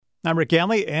I'm Rick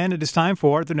Ganley, and it is time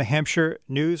for the New Hampshire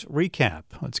News Recap.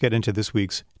 Let's get into this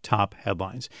week's top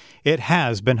headlines. It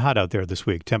has been hot out there this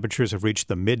week. Temperatures have reached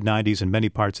the mid-90s in many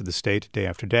parts of the state day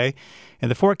after day,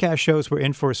 and the forecast shows we're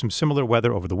in for some similar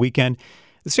weather over the weekend.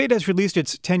 The state has released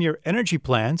its 10-year energy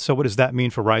plan, so what does that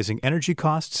mean for rising energy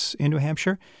costs in New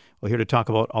Hampshire? Well, here to talk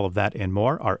about all of that and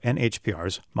more are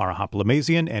NHPR's Mara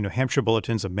Hoplamazian and New Hampshire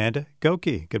Bulletin's Amanda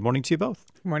Goki. Good morning to you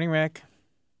both. Good morning, Rick.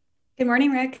 Good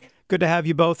morning, Rick. Good to have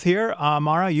you both here.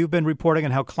 Mara, you've been reporting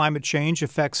on how climate change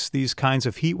affects these kinds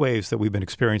of heat waves that we've been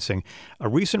experiencing. A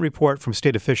recent report from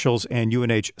state officials and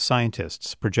UNH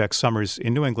scientists projects summers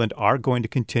in New England are going to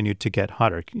continue to get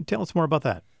hotter. Can you tell us more about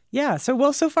that? Yeah, so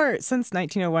far since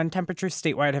 1901, temperatures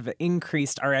statewide have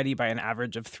increased already by an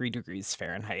average of 3 degrees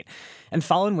Fahrenheit. And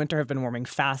fall and winter have been warming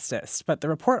fastest. But the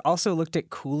report also looked at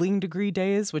cooling degree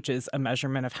days, which is a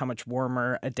measurement of how much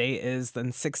warmer a day is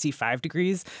than 65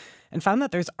 degrees, and found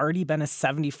that there's already been a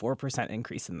 74%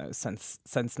 increase in those since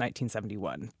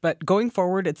 1971. But going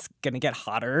forward, it's going to get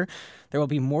hotter. There will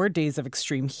be more days of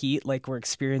extreme heat like we're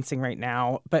experiencing right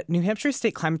now. But New Hampshire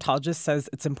state climatologist says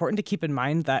it's important to keep in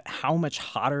mind that how much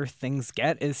hotter things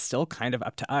get is still kind of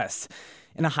up to us.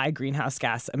 In a high greenhouse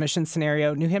gas emission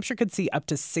scenario, New Hampshire could see up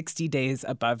to 60 days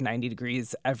above 90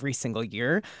 degrees every single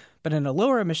year. But in a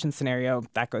lower emission scenario,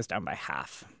 that goes down by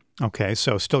half. Okay,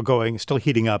 so still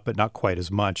heating up, but not quite as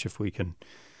much if we can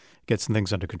get some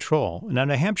things under control. Now,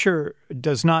 New Hampshire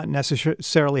does not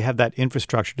necessarily have that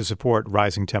infrastructure to support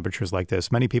rising temperatures like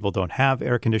this. Many people don't have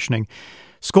air conditioning.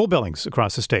 School buildings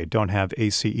across the state don't have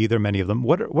AC either, many of them.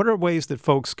 What are ways that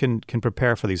folks can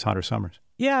prepare for these hotter summers?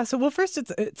 Yeah, first,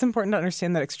 it's important to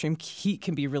understand that extreme heat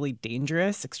can be really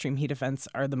dangerous. Extreme heat events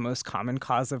are the most common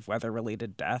cause of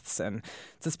weather-related deaths, and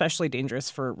it's especially dangerous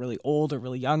for really old or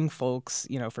really young folks,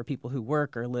 for people who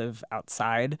work or live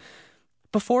outside.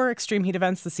 Before extreme heat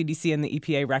events, the CDC and the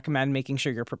EPA recommend making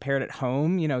sure you're prepared at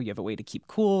home. You have a way to keep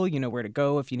cool, where to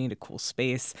go if you need a cool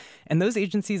space. And those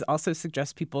agencies also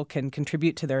suggest people can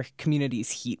contribute to their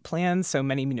community's heat plans. So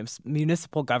many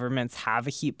municipal governments have a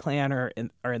heat plan or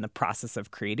are in the process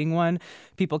of creating one.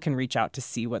 People can reach out to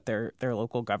see what their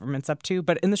local government's up to.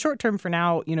 But in the short term for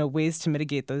now, ways to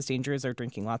mitigate those dangers are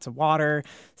drinking lots of water,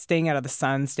 staying out of the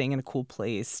sun, staying in a cool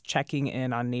place, checking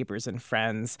in on neighbors and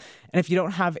friends. And if you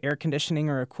don't have air conditioning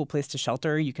or a cool place to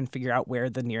shelter, you can figure out where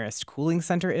the nearest cooling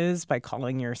center is by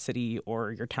calling your city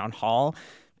or your town hall.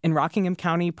 In Rockingham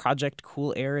County, Project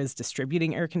Cool Air is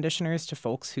distributing air conditioners to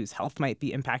folks whose health might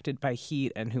be impacted by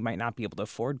heat and who might not be able to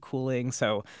afford cooling.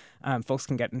 So folks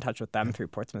can get in touch with them through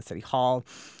Portsmouth City Hall.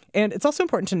 And it's also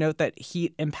important to note that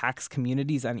heat impacts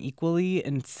communities unequally.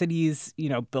 In cities,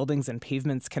 buildings and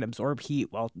pavements can absorb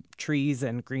heat while trees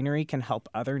and greenery can help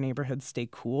other neighborhoods stay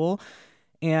cool.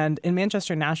 And in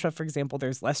Manchester and Nashua, for example,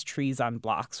 there's less trees on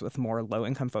blocks with more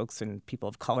low-income folks and people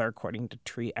of color, according to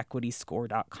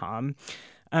treeequityscore.com.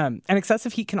 And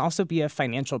excessive heat can also be a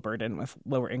financial burden with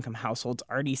lower-income households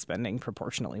already spending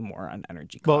proportionally more on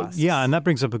energy costs. Well, yeah, and that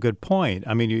brings up a good point.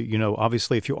 I mean,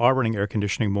 obviously, if you are running air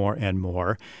conditioning more and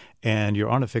more, and you're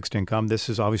on a fixed income, this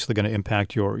is obviously going to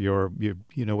impact your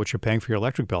what you're paying for your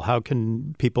electric bill. How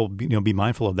can people be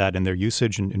mindful of that in their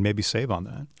usage and maybe save on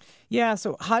that? Yeah,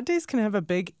 so hot days can have a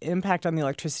big impact on the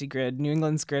electricity grid. New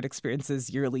England's grid experiences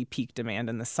yearly peak demand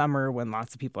in the summer when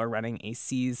lots of people are running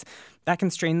ACs. That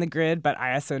can strain the grid, but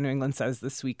ISO New England says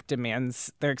this week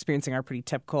demands they're experiencing are pretty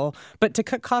typical. But to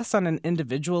cut costs on an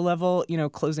individual level,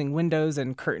 closing windows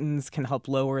and curtains can help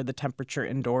lower the temperature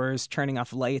indoors. Turning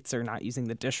off lights or not using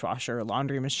the dishwasher or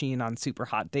laundry machine on super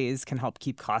hot days can help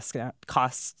keep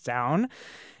costs down.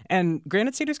 And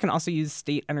Granite Staters can also use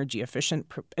state energy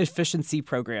efficiency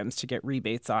programs to get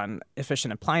rebates on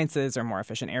efficient appliances or more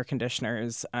efficient air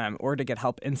conditioners, or to get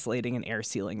help insulating and air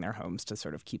sealing their homes to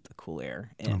sort of keep the cool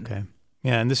air in. Okay.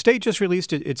 Yeah, and the state just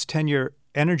released its 10-year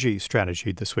energy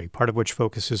strategy this week, part of which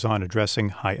focuses on addressing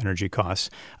high energy costs.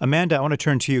 Amanda, I want to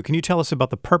turn to you. Can you tell us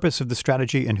about the purpose of the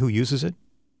strategy and who uses it?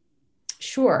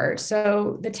 Sure.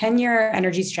 So the 10-year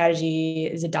energy strategy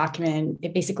is a document.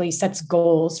 It basically sets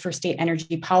goals for state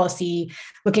energy policy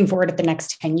looking forward at the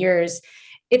next 10 years.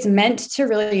 It's meant to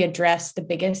really address the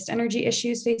biggest energy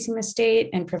issues facing the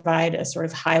state and provide a sort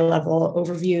of high-level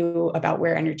overview about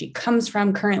where energy comes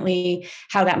from currently,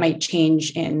 how that might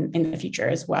change in the future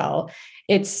as well.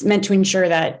 It's meant to ensure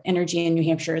that energy in New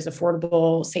Hampshire is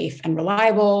affordable, safe, and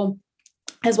reliable,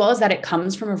 as well as that it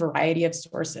comes from a variety of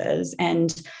sources,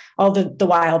 and all the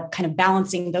while kind of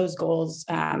balancing those goals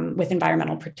with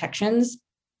environmental protections.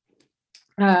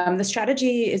 The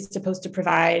strategy is supposed to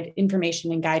provide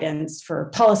information and guidance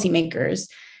for policymakers,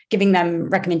 giving them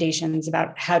recommendations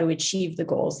about how to achieve the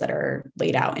goals that are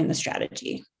laid out in the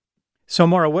strategy. So,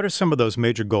 Maura, what are some of those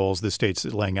major goals the state's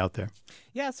laying out there?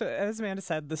 Yeah, so as Amanda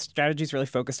said, the strategy is really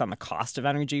focused on the cost of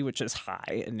energy, which is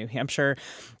high in New Hampshire.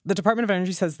 The Department of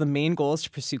Energy says the main goal is to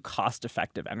pursue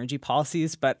cost-effective energy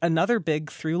policies, but another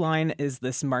big through line is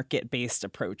this market-based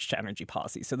approach to energy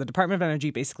policy. So the Department of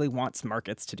Energy basically wants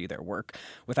markets to do their work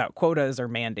without quotas or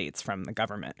mandates from the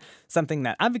government, something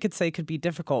that advocates say could be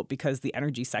difficult because the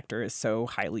energy sector is so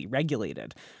highly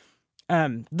regulated.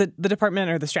 The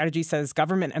department or the strategy says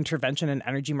government intervention in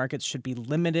energy markets should be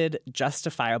limited,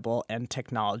 justifiable, and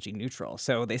technology neutral.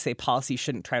 So they say policy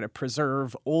shouldn't try to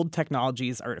preserve old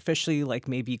technologies artificially, like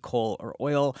maybe coal or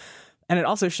oil. And it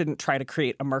also shouldn't try to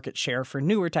create a market share for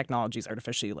newer technologies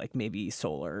artificially, like maybe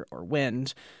solar or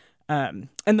wind. And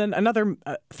then another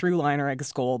through line or I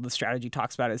guess goal the strategy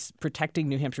talks about is protecting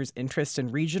New Hampshire's interest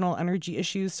in regional energy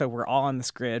issues. So we're all on this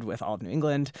grid with all of New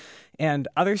England. And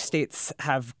other states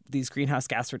have these greenhouse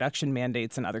gas reduction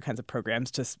mandates and other kinds of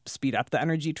programs to speed up the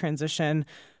energy transition.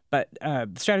 But the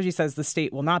strategy says the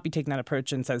state will not be taking that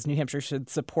approach and says New Hampshire should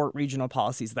support regional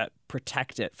policies that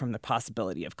protect it from the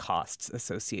possibility of costs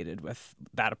associated with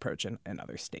that approach in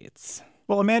other states.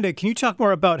 Well, Amanda, can you talk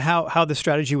more about how the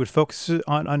strategy would focus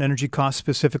on energy costs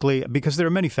specifically? Because there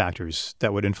are many factors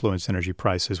that would influence energy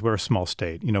prices. We're a small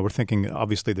state. We're thinking,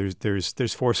 obviously,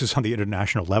 there's forces on the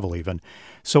international level even.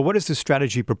 So what does the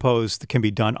strategy propose that can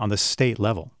be done on the state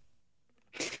level?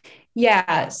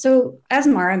 Yeah. So as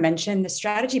Maura mentioned, the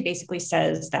strategy basically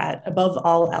says that above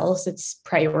all else, its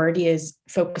priority is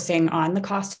focusing on the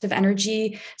cost of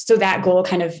energy. So that goal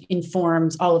kind of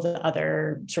informs all of the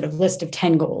other sort of list of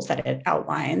 10 goals that it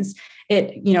outlines.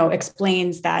 It,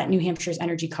 explains that New Hampshire's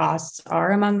energy costs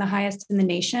are among the highest in the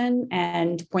nation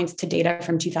and points to data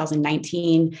from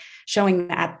 2019 showing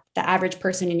that the average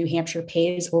person in New Hampshire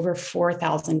pays over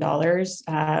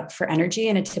 $4,000 for energy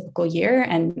in a typical year.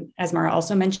 And as Maura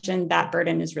also mentioned, that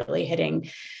burden is really hitting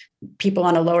people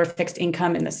on a lower fixed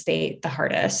income in the state the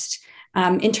hardest.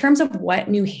 In terms of what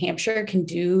New Hampshire can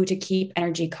do to keep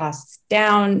energy costs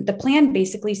down, the plan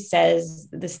basically says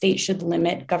the state should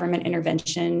limit government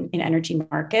intervention in energy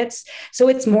markets. So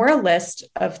it's more a list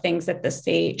of things that the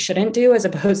state shouldn't do as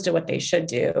opposed to what they should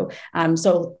do.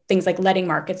 So things like letting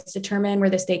markets determine where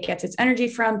the state gets its energy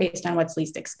from based on what's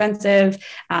least expensive.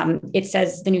 It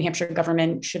says the New Hampshire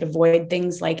government should avoid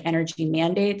things like energy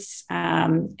mandates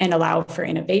and allow for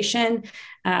innovation.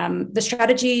 The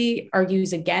strategy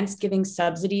argues against giving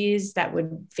subsidies that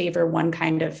would favor one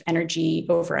kind of energy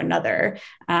over another.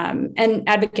 And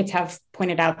advocates have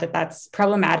pointed out that that's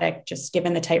problematic, just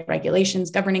given the tight regulations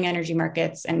governing energy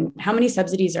markets and how many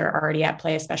subsidies are already at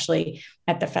play, especially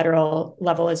at the federal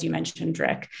level, as you mentioned,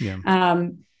 Rick. Yeah.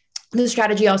 The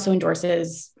strategy also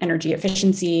endorses energy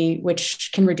efficiency,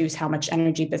 which can reduce how much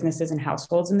energy businesses and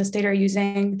households in the state are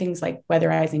using, things like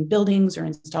weatherizing buildings or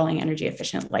installing energy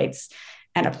efficient lights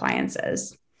and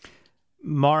appliances.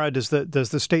 Maura, does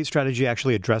the state strategy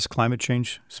actually address climate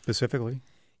change specifically?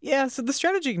 Yeah, so the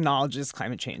strategy acknowledges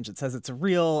climate change. It says it's a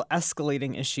real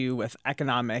escalating issue with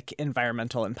economic,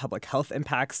 environmental, and public health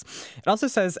impacts. It also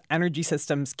says energy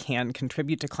systems can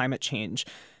contribute to climate change.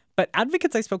 But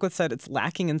advocates I spoke with said it's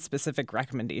lacking in specific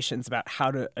recommendations about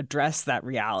how to address that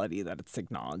reality that it's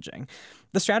acknowledging.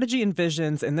 The strategy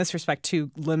envisions, in this respect,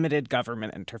 too, limited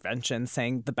government intervention,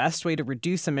 saying the best way to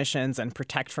reduce emissions and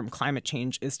protect from climate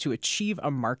change is to achieve a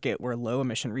market where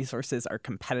low-emission resources are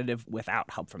competitive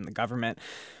without help from the government.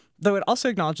 Though it also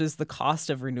acknowledges the cost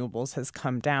of renewables has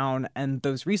come down and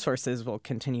those resources will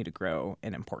continue to grow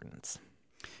in importance.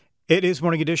 It is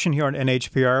Morning Edition here on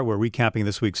NHPR. We're recapping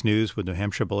this week's news with New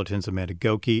Hampshire Bulletin's Amanda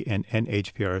Goki and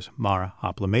NHPR's Maura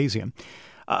Hoplamazian.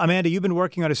 Amanda, you've been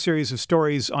working on a series of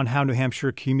stories on how New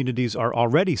Hampshire communities are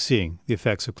already seeing the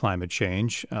effects of climate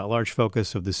change. A large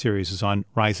focus of the series is on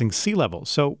rising sea levels.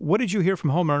 So what did you hear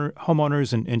from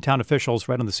homeowners and town officials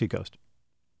right on the seacoast?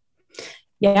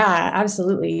 Yeah,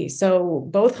 absolutely. So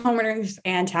both homeowners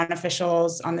and town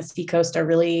officials on the seacoast are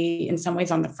really, in some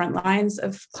ways, on the front lines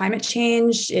of climate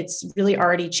change. It's really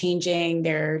already changing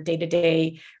their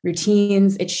day-to-day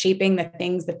routines. It's shaping the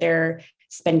things that they're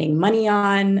spending money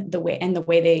on, the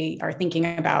way they are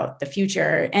thinking about the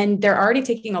future. And they're already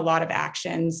taking a lot of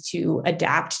actions to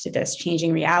adapt to this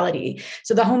changing reality.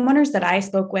 So the homeowners that I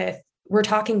spoke with, we're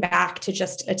talking back to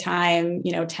just a time,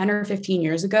 10 or 15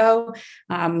 years ago,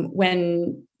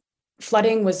 when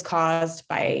flooding was caused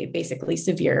by basically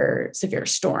severe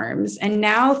storms. And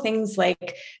now things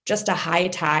like just a high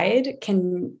tide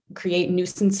can create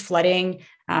nuisance flooding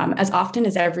as often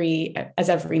as every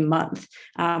month.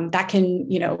 That can,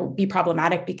 be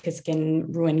problematic because it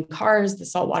can ruin cars. The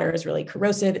salt water is really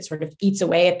corrosive. It sort of eats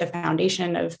away at the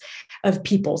foundation of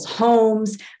people's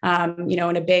homes.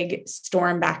 In a big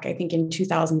storm back, I think in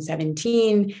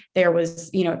 2017, there was,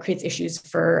 it creates issues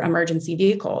for emergency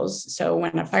vehicles. So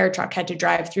when a fire truck had to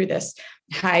drive through this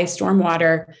high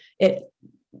stormwater,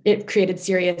 it created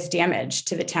serious damage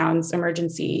to the town's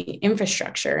emergency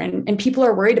infrastructure. And people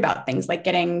are worried about things like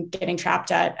getting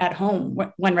trapped at home.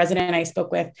 One resident I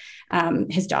spoke with,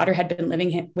 his daughter had been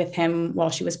living with him while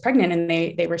she was pregnant, and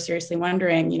they were seriously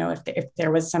wondering, if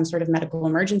there was some sort of medical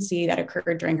emergency that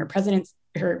occurred during her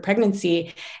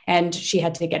pregnancy, and she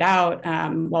had to get out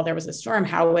while there was a storm,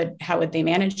 how would they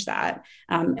manage that?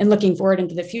 And looking forward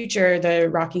into the future, the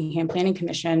Rockingham Planning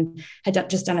Commission had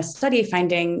just done a study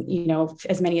finding,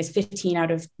 as many as 15 out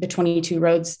of the 22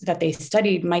 roads that they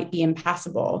studied might be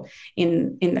impassable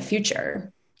in the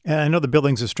future. And I know the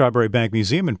buildings of Strawberry Bank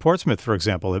Museum in Portsmouth, for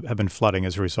example, have been flooding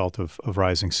as a result of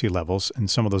rising sea levels. And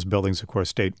some of those buildings, of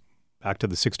course, date back to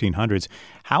the 1600s.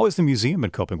 How has the museum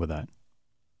been coping with that?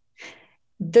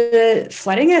 The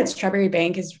flooding at Strawberry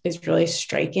Bank is really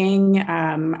striking.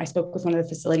 I spoke with one of the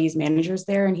facilities managers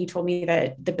there, and he told me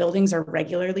that the buildings are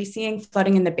regularly seeing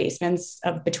flooding in the basements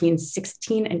of between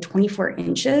 16 and 24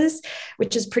 inches,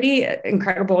 which is pretty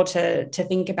incredible to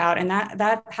think about. And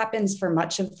that happens for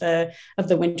much of the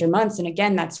winter months. And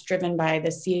again, that's driven by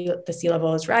the sea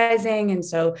level is rising. And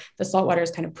so the salt water is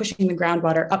kind of pushing the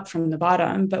groundwater up from the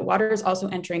bottom, but water is also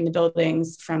entering the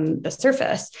buildings from the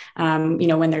surface.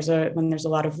 When there's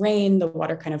a lot of rain, the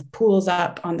water kind of pools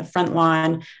up on the front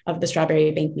lawn of the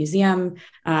Strawberry Bank Museum.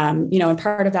 And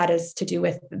part of that is to do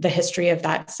with the history of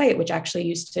that site, which actually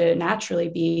used to naturally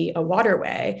be a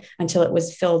waterway until it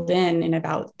was filled in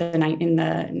about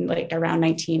around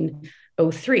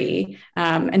 1903.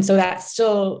 And so that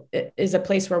still is a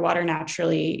place where water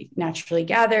naturally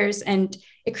gathers. And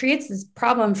it creates this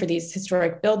problem for these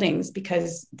historic buildings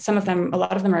because a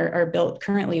lot of them are built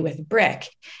currently with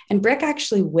brick, and brick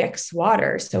actually wicks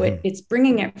water. So it's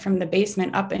bringing it from the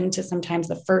basement up into sometimes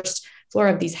the first floor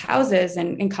of these houses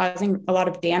and causing a lot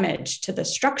of damage to the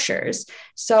structures.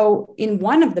 So in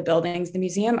one of the buildings, the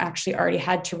museum actually already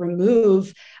had to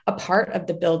remove a part of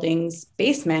the building's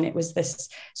basement. It was this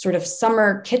sort of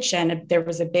summer kitchen. There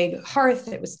was a big hearth.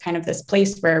 It was kind of this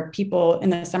place where people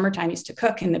in the summertime used to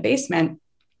cook in the basement.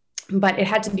 But it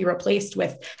had to be replaced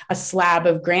with a slab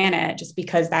of granite just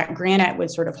because that granite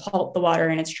would sort of halt the water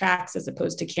in its tracks as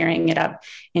opposed to carrying it up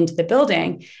into the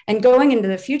building. And going into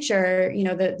the future,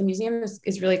 the museum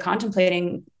is really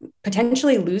contemplating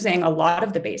potentially losing a lot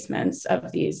of the basements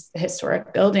of these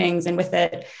historic buildings, and with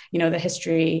it, the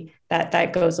history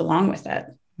that goes along with it.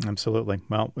 Absolutely.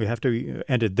 Well, we have to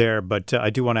end it there, but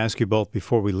I do want to ask you both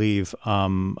before we leave,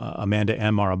 Amanda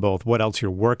and Mara both, what else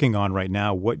you're working on right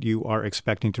now, what you are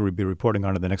expecting to be reporting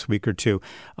on in the next week or two.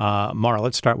 Mara,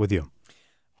 let's start with you.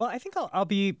 Well, I think I'll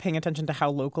be paying attention to how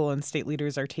local and state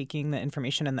leaders are taking the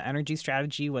information and the energy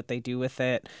strategy, what they do with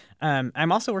it.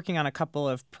 I'm also working on a couple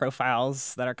of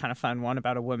profiles that are kind of fun. One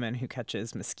about a woman who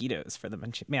catches mosquitoes for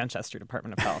the Manchester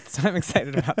Department of Health. So I'm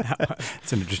excited about that one.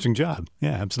 It's an interesting job.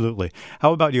 Yeah, absolutely.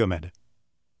 How about you, Amanda?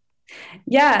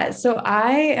 Yeah, so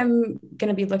I am going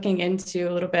to be looking into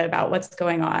a little bit about what's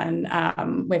going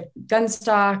on with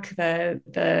Gunstock,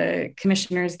 the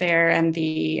commissioners there, and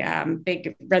the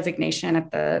big resignation at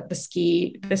the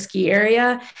ski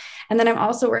area. And then I'm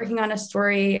also working on a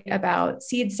story about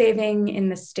seed saving in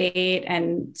the state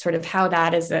and sort of how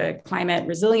that is a climate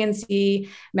resiliency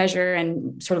measure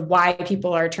and sort of why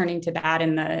people are turning to that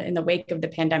in the wake of the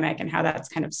pandemic and how that's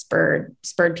kind of spurred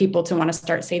people to want to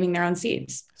start saving their own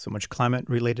seeds. So much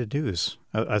climate-related news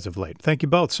as of late. Thank you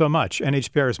both so much.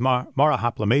 NHPR's Mara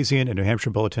Hoplamazian and New Hampshire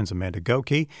Bulletin's Amanda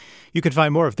Goki. You can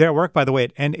find more of their work, by the way,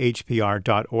 at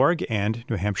nhpr.org and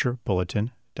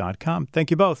newhampshirebulletin.com.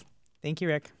 Thank you both. Thank you,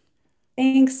 Rick.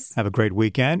 Thanks. Have a great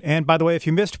weekend. And by the way, if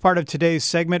you missed part of today's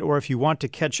segment or if you want to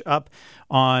catch up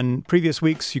on previous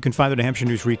weeks, you can find the New Hampshire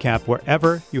News Recap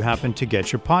wherever you happen to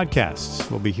get your podcasts.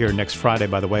 We'll be here next Friday,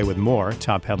 by the way, with more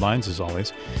top headlines as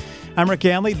always. I'm Rick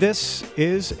Ganley. This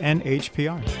is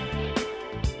NHPR.